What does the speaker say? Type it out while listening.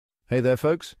Hey there,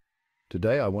 folks.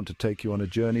 Today I want to take you on a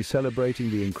journey celebrating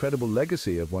the incredible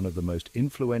legacy of one of the most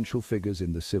influential figures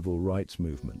in the civil rights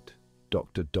movement,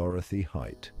 Dr. Dorothy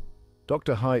Height.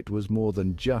 Dr. Height was more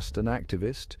than just an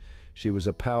activist. She was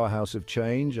a powerhouse of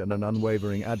change and an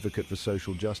unwavering advocate for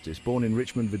social justice. Born in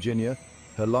Richmond, Virginia,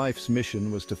 her life's mission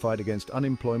was to fight against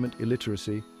unemployment,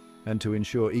 illiteracy, and to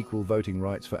ensure equal voting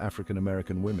rights for African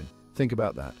American women. Think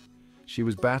about that. She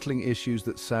was battling issues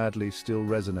that sadly still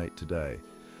resonate today.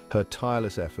 Her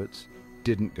tireless efforts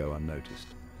didn't go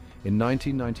unnoticed. In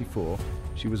 1994,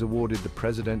 she was awarded the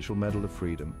Presidential Medal of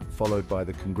Freedom, followed by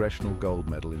the Congressional Gold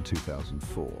Medal in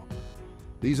 2004.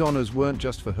 These honors weren't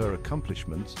just for her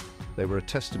accomplishments, they were a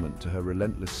testament to her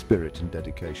relentless spirit and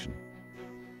dedication.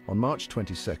 On March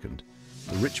 22nd,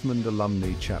 the Richmond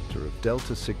alumni chapter of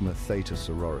Delta Sigma Theta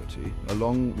sorority,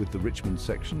 along with the Richmond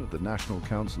section of the National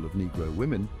Council of Negro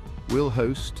Women, will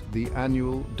host the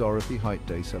annual Dorothy Height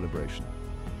Day celebration.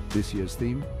 This year's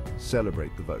theme,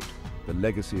 Celebrate the Vote, the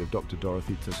legacy of Dr.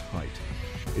 Dorothy Height.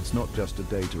 It's not just a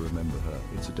day to remember her,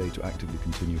 it's a day to actively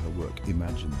continue her work.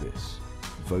 Imagine this: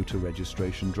 voter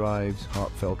registration drives,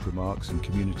 heartfelt remarks, and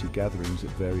community gatherings at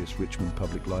various Richmond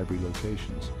public library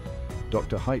locations.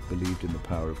 Dr. Height believed in the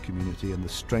power of community and the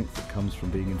strength that comes from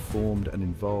being informed and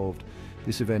involved.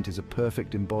 This event is a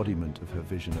perfect embodiment of her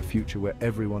vision, a future where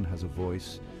everyone has a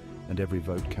voice and every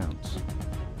vote counts.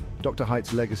 Dr.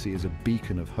 Height's legacy is a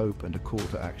beacon of hope and a call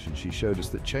to action. She showed us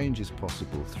that change is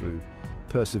possible through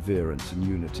perseverance and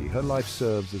unity. Her life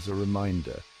serves as a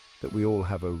reminder that we all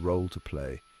have a role to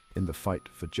play in the fight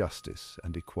for justice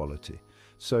and equality.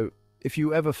 So, if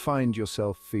you ever find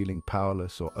yourself feeling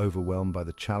powerless or overwhelmed by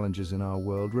the challenges in our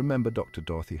world, remember Dr.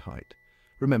 Dorothy Height.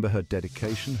 Remember her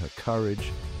dedication, her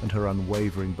courage, and her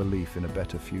unwavering belief in a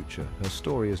better future. Her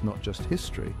story is not just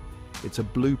history, it's a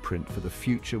blueprint for the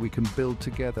future we can build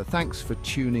together. Thanks for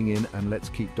tuning in, and let's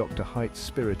keep Dr. Height's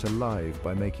spirit alive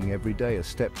by making every day a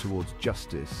step towards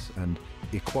justice and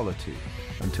equality.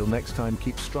 Until next time,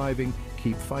 keep striving,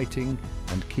 keep fighting,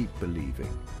 and keep believing.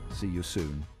 See you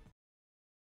soon.